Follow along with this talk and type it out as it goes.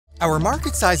Our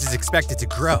market size is expected to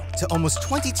grow to almost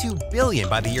 $22 billion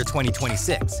by the year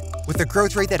 2026, with a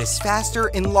growth rate that is faster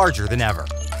and larger than ever.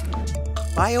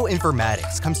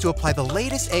 Bioinformatics comes to apply the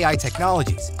latest AI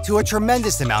technologies to a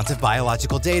tremendous amount of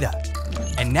biological data.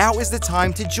 And now is the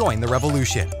time to join the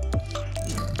revolution.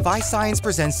 Phi Science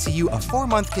presents to you a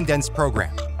 4-month condensed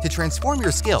program to transform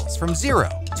your skills from zero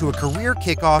to a career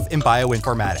kickoff in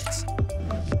bioinformatics.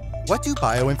 What do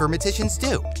bioinformaticians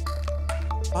do?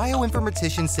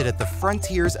 Bioinformaticians sit at the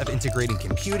frontiers of integrating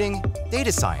computing,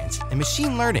 data science, and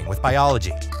machine learning with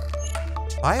biology.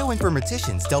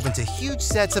 Bioinformaticians delve into huge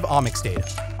sets of omics data,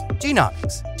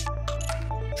 genomics,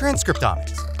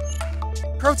 transcriptomics,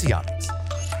 proteomics,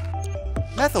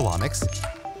 methylomics,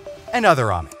 and other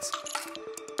omics.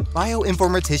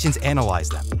 Bioinformaticians analyze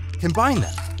them, combine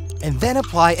them, and then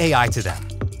apply AI to them,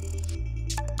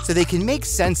 so they can make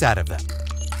sense out of them.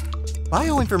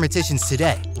 Bioinformaticians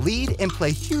today lead and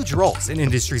play huge roles in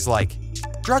industries like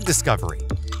drug discovery,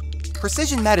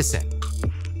 precision medicine,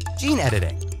 gene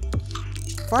editing,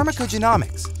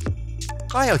 pharmacogenomics,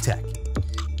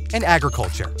 biotech, and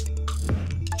agriculture.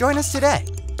 Join us today.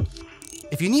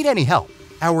 If you need any help,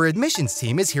 our admissions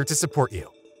team is here to support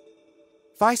you.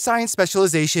 Phi Science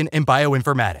specialization in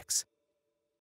bioinformatics.